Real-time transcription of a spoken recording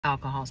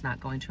Alcohol is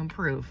not going to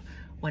improve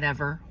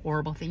whatever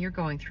horrible thing you're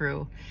going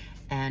through,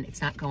 and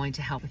it's not going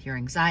to help with your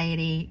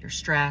anxiety, your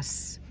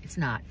stress. It's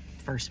not.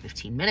 First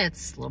 15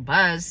 minutes, a little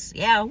buzz,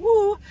 yeah,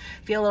 woo,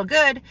 feel a little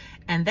good,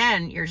 and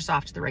then you're just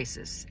off to the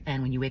races.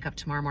 And when you wake up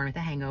tomorrow morning with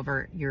a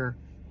hangover, your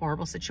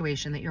horrible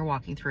situation that you're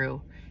walking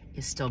through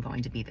is still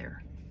going to be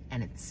there.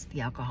 And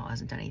the alcohol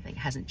hasn't done anything, it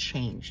hasn't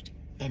changed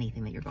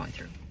anything that you're going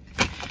through.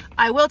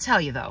 I will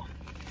tell you though,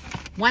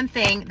 one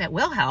thing that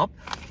will help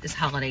this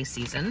holiday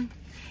season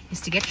is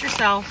to get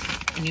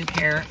yourself a new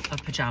pair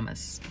of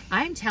pajamas.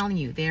 I'm telling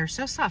you, they are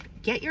so soft.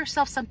 Get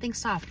yourself something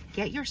soft.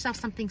 Get yourself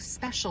something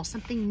special,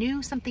 something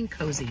new, something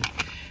cozy.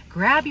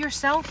 Grab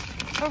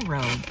yourself a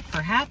robe,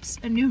 perhaps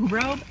a new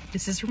robe.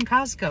 This is from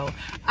Costco.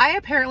 I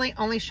apparently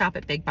only shop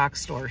at big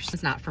box stores.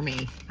 It's not for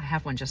me. I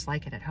have one just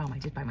like it at home. I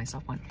did buy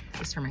myself one.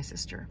 This is for my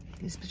sister.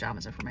 These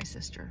pajamas are for my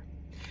sister,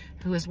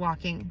 who is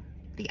walking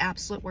the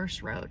absolute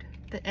worst road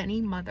that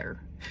any mother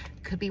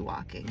could be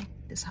walking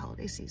this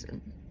holiday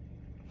season.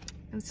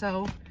 And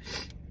so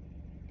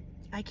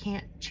I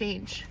can't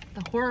change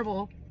the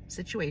horrible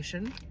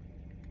situation.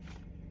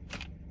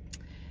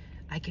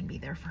 I can be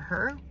there for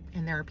her,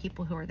 and there are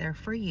people who are there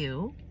for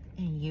you,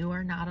 and you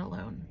are not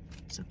alone.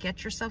 So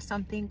get yourself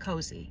something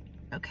cozy,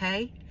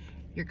 okay?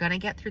 You're gonna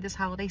get through this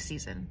holiday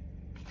season.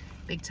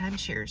 Big time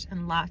cheers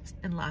and lots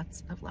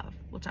of love.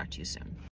 We'll talk to you soon.